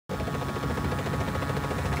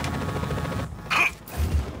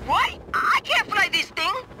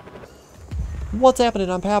What's happening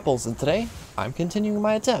on Papples, and today I'm continuing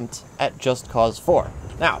my attempt at Just Cause 4.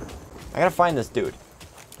 Now, I gotta find this dude.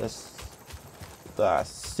 The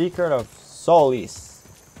Secret of Solis.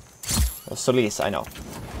 Solis, I know.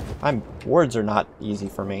 Words are not easy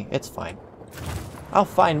for me. It's fine. I'll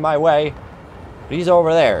find my way. But he's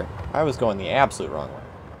over there. I was going the absolute wrong way.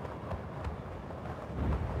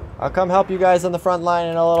 I'll come help you guys on the front line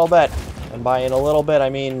in a little bit. And by in a little bit, I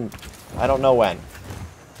mean, I don't know when.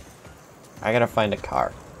 I gotta find a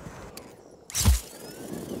car.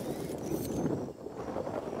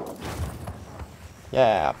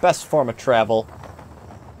 Yeah, best form of travel.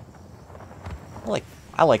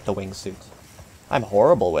 I like the wingsuit. I'm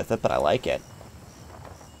horrible with it, but I like it.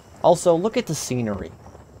 Also, look at the scenery.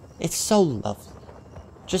 It's so lovely.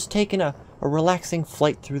 Just taking a relaxing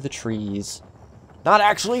flight through the trees. Not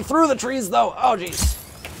actually through the trees, though. Oh, jeez.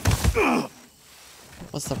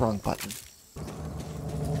 What's the wrong button?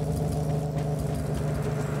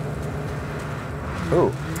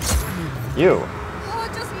 Ooh. You. Oh,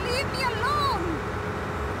 just leave me alone.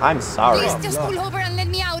 I'm sorry. Please just pull over and let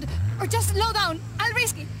me out. Or just slow down. I'll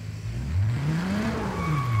risk it.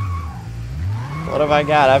 What have I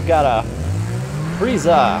got? I've got a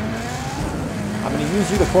Frieza. I'm gonna use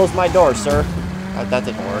you to close my door, sir. That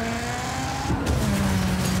didn't work.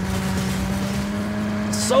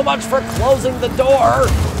 So much for closing the door!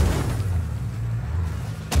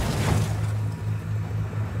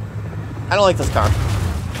 I don't like this car.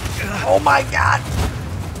 Oh my god!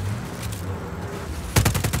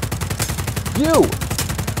 You!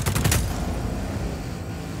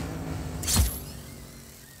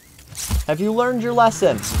 Have you learned your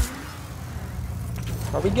lesson?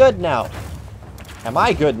 Are we good now? Am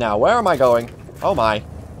I good now? Where am I going? Oh my.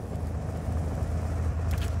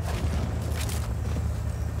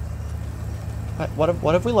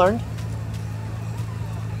 What have we learned?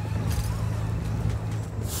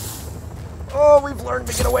 Oh, we've learned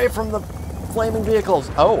to get away from the flaming vehicles.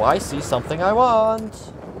 Oh, I see something I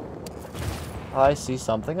want. I see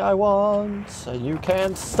something I want. You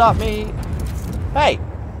can't stop me. Hey!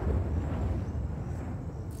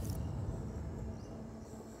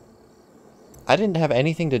 I didn't have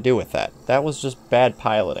anything to do with that. That was just bad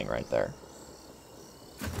piloting right there.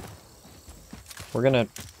 We're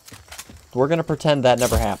gonna pretend that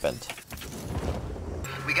never happened.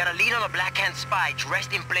 We got a lead on a Black-Hand spy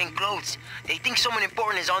dressed in plain clothes. They think someone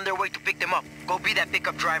important is on their way to pick them up. Go be that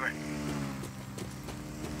pickup driver.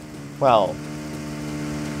 Well...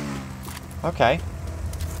 okay.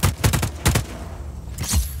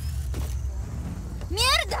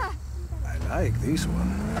 Mierda! I like this one.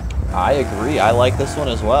 I agree. I like this one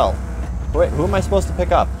as well. Wait, who am I supposed to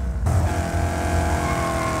pick up?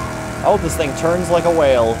 Oh, this thing turns like a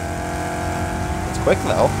whale. It's quick,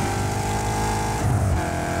 though.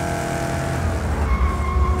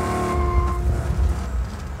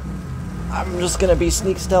 I'm just gonna be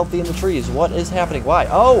sneak stealthy in the trees. What is happening? Why?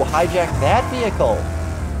 Oh, hijack that vehicle.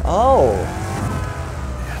 Oh.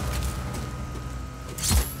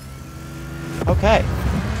 Okay.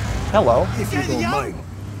 Hello. If you don't mind.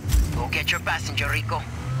 Go get your passenger, Rico.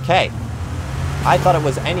 Okay. I thought it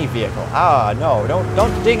was any vehicle. Ah, no.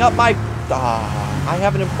 Don't ding up my... Ah, I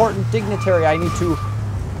have an important dignitary I need to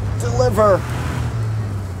deliver.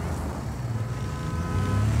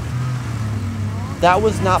 That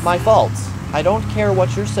was not my fault. I don't care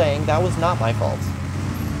what you're saying. That was not my fault.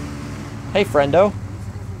 Hey, friendo.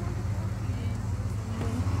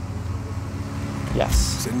 Yes.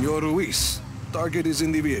 Senor Ruiz, target is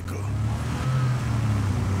in the vehicle.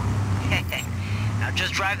 Now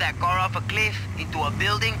just drive that car off a cliff, into a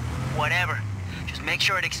building, whatever. Just make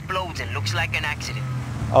sure it explodes and looks like an accident.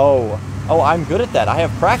 Oh, I'm good at that. I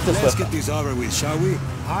have practice Let's with get them. this over with, shall we?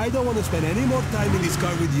 I don't want to spend any more time in this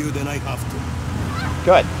car with you than I have to.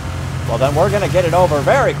 Good. Well, then we're gonna get it over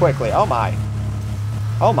very quickly. Oh my.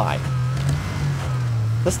 Oh my.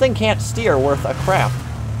 This thing can't steer worth a crap.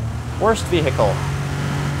 Worst vehicle.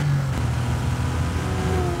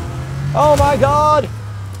 Oh my god!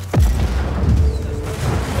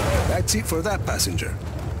 That's it for that passenger.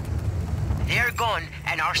 They're gone,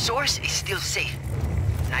 and our source is still safe.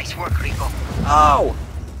 Nice work, Rico. Oh!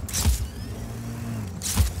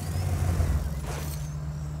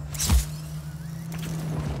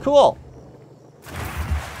 Cool.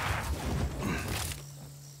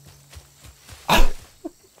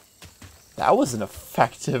 That was an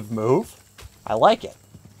effective move. I like it.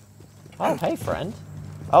 Oh, hey, friend.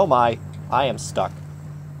 Oh my, I am stuck.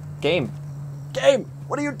 Game. Game!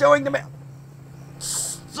 What are you doing to me?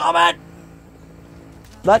 Stop it!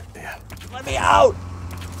 Let me out!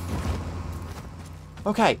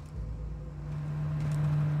 Okay.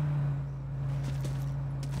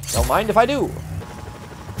 Don't mind if I do.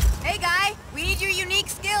 Hey, guy, we need your unique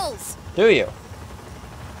skills. Do you?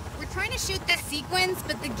 We're trying to shoot this sequence,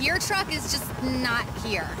 but the gear truck is just not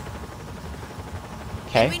here.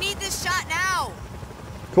 Okay. We need this shot now.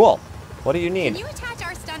 Cool. What do you need? Can you attach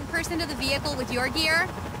our stunt person to the vehicle with your gear?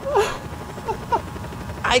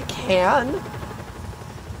 I can.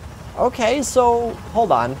 Okay, so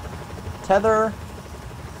hold on. Tether.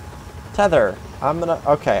 I'm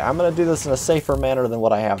gonna do this in a safer manner than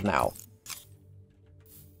what I have now.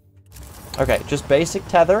 Okay, just basic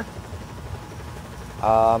tether.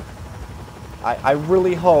 I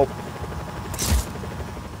really hope.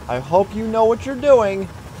 I hope you know what you're doing.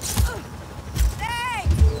 Hey,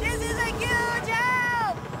 this is a huge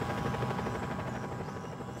help!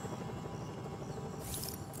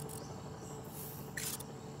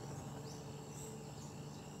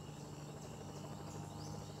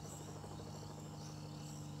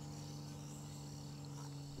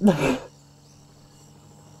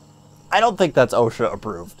 I don't think that's OSHA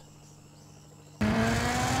approved. I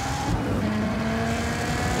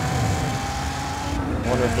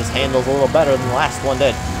wonder if this handles a little better than the last one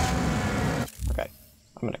did. Okay,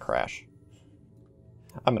 I'm gonna crash.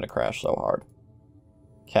 I'm gonna crash so hard.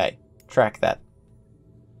 Okay, track that.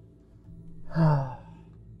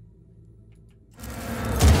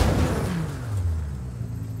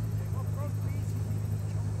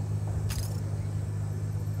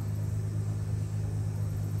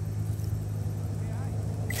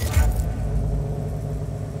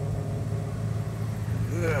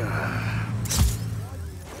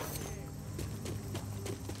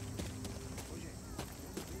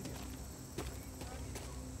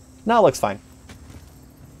 Now it looks fine.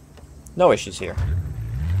 No issues here.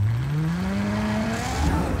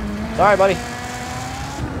 Sorry, buddy.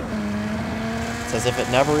 It's as if it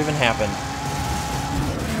never even happened.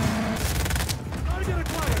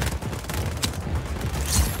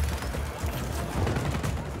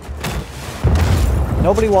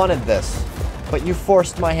 Nobody wanted this, but you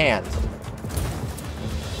forced my hand.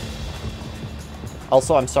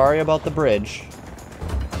 Also, I'm sorry about the bridge.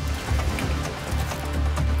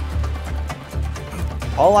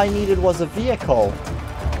 All I needed was a vehicle.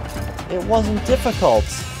 It wasn't difficult.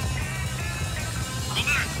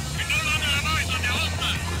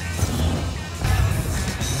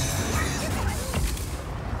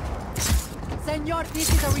 Senor, this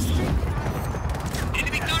is a restrict.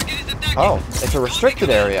 Oh, it's a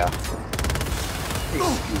restricted area.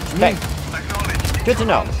 Okay. Good to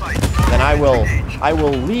know. Then I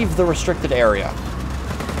will leave the restricted area.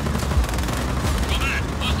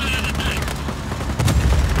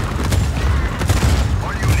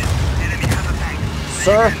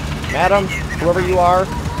 Sir, madam, whoever you are,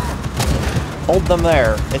 hold them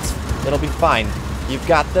there. It'll be fine. You've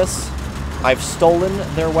got this. I've stolen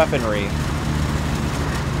their weaponry.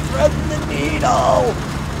 Thread the needle!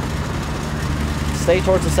 Stay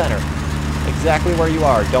towards the center. Exactly where you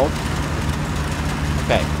are. Don't...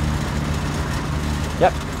 Okay.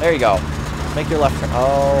 Yep, there you go. Make your left turn.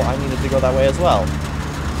 Oh, I needed to go that way as well.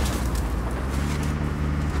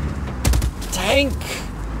 Tank!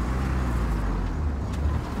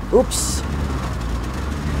 Oops.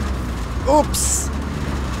 Oops.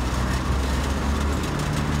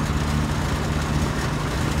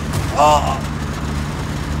 Oh.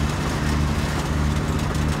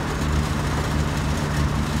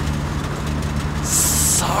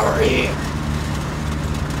 Sorry.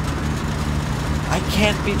 I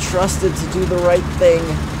can't be trusted to do the right thing.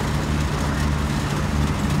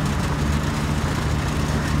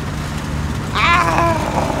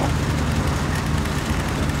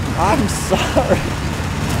 I'm sorry.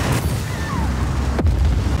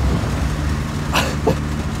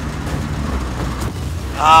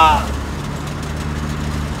 Are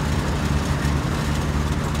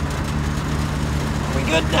we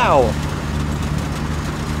good now?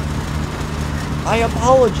 I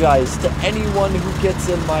apologize to anyone who gets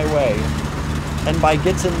in my way. And by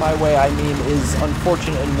gets in my way, I mean is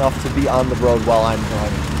unfortunate enough to be on the road while I'm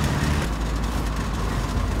driving.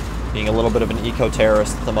 Being a little bit of an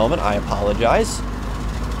eco-terrorist at the moment, I apologize.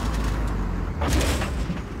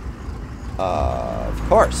 Of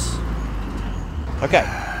course. Okay.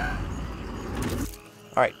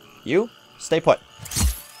 Alright, you, stay put.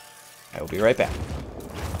 I will be right back.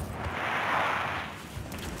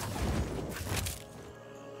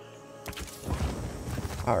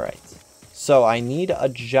 Alright. So, I need a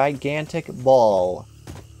gigantic ball.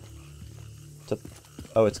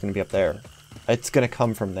 Oh, it's gonna be up there. It's gonna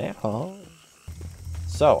come from there. Oh.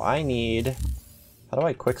 So, I need... How do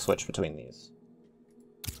I quick switch between these?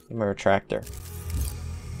 Need my retractor.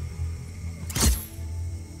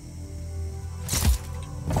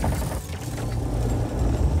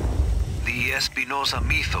 Espinosa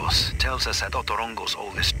mythos tells us that Otorongo's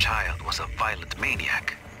oldest child was a violent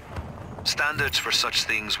maniac. Standards for such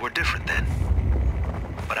things were different then.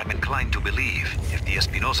 But I'm inclined to believe, if the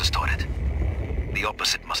Espinosas taught it, the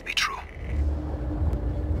opposite must be true.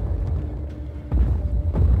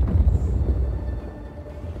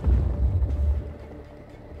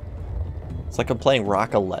 It's like I'm playing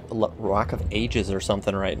Rock of Ages or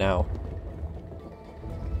something right now.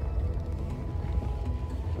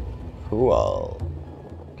 Cool.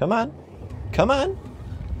 Come on. Come on.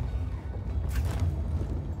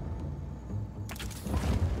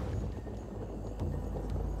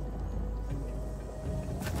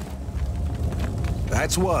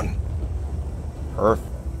 That's one. Perfect.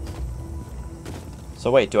 So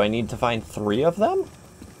wait, do I need to find 3 of them?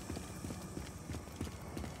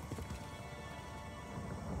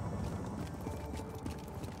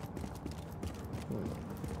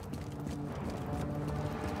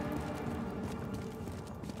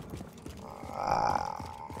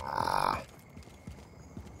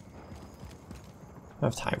 I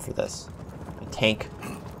don't have time for this.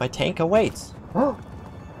 My tank awaits.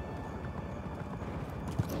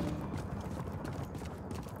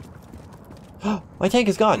 My tank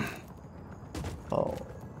is gone. Oh.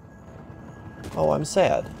 Oh, I'm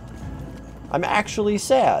sad. I'm actually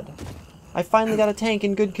sad. I finally got a tank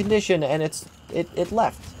in good condition and it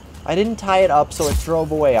left. I didn't tie it up, so it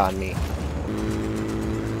drove away on me.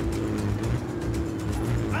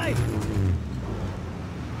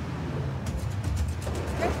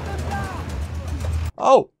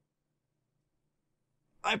 Oh!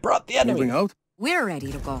 I brought the enemy! Moving out? We're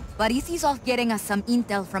ready to go, but Izzy's off getting us some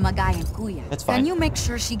intel from a guy in Kuya. That's fine. Can you make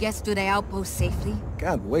sure she gets to the outpost safely?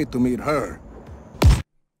 Can't wait to meet her.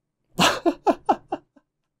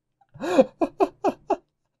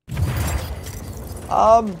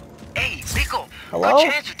 Hey, Pico. Hello?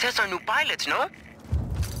 Good chance to test our new pilots, no?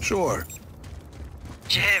 Sure.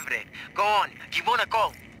 Chévere. Go on. Keep on a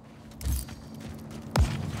call.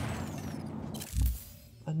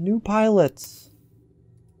 A new pilot.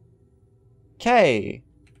 Okay.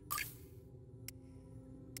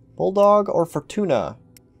 Bulldog or Fortuna?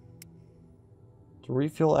 To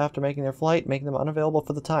refuel after making their flight, making them unavailable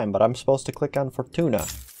for the time, but I'm supposed to click on Fortuna.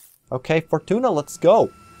 Okay, Fortuna, let's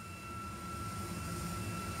go.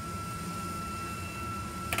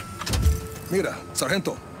 Mira,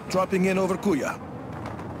 Sargento, dropping in over Kuya.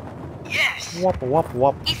 Yes. Whoop, whoop,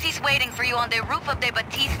 whoop. Izzy's waiting for you on the roof of the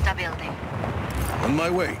Batista building. On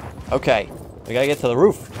my way. Okay, we gotta get to the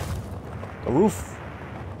roof. The roof.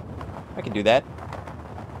 I can do that.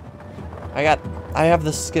 I have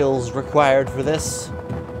the skills required for this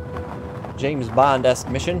James Bond-esque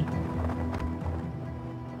mission.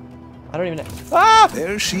 I don't even know. Ah!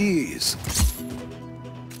 There she is.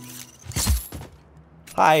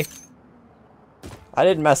 Hi. I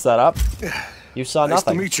didn't mess that up. You saw Nice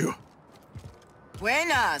nothing. to meet you.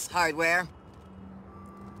 Buenas, hardware.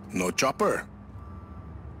 No chopper.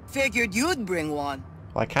 Figured you'd bring one.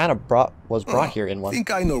 Well, I kind of was brought here in one.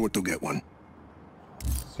 Think I know where to get one.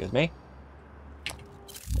 Excuse me.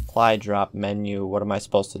 Apply drop menu. What am I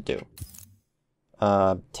supposed to do?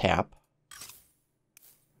 Tap.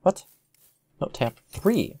 What? No, tap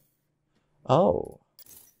 3. Oh.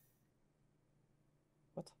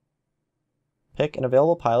 What? Pick an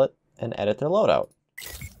available pilot and edit their loadout.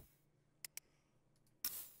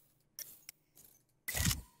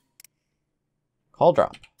 Call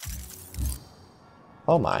drop.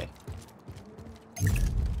 Oh my.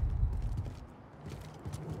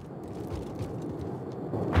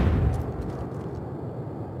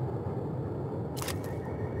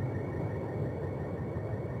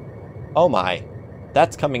 Oh my.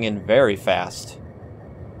 That's coming in very fast.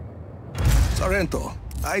 Sargento,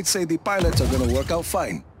 I'd say the pilots are gonna work out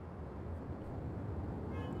fine.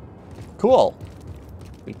 Cool.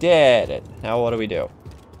 We did it. Now what do we do?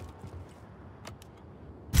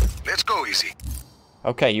 Let's go, Easy.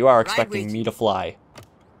 Okay, you are Right expecting with me to fly.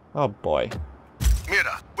 Oh boy.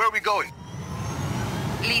 Mira, where are we going?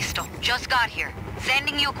 Listo. Just got here.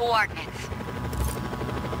 Sending you coordinates.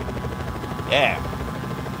 Yeah.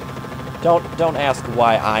 Don't ask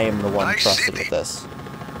why I am the one Nice trusted city. with this.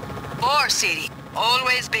 Or city.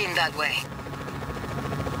 Always been that way.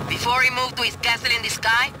 Before he moved to his castle in the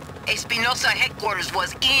sky, Espinosa headquarters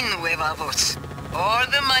was in Huevavos. All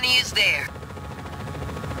the money is there.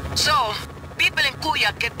 So, people in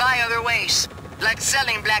Kuya get by other ways, like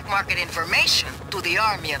selling black market information to the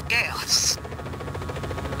army of chaos.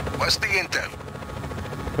 What's the intel?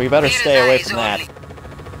 We better Here's stay away eyes from that. only.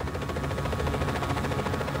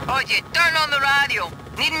 Oye, turn on the radio.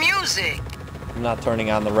 Need music. I'm not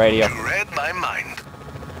turning on the radio. You read my mind.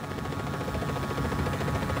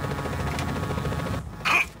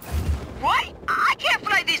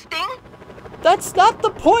 That's not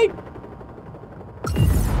the point!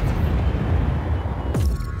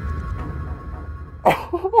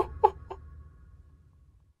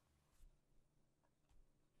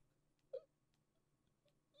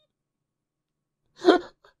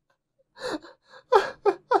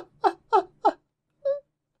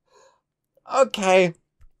 Okay.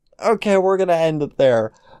 Okay, we're gonna end it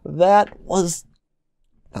there. That was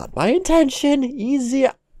not my intention. Easy.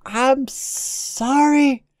 I'm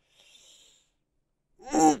sorry.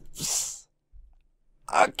 Oops.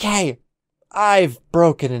 Okay. I've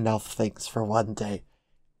broken enough things for one day.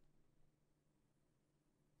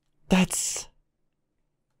 That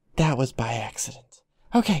was by accident.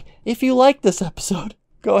 Okay, if you like this episode,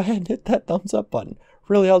 go ahead and hit that thumbs up button.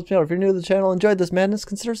 Really helps me out. If you're new to the channel and enjoyed this madness,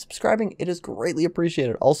 consider subscribing. It is greatly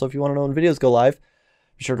appreciated. Also, if you want to know when videos go live,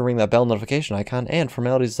 be sure to ring that bell notification icon. And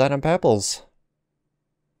formalities aside, I'm Papples.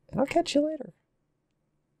 And I'll catch you later.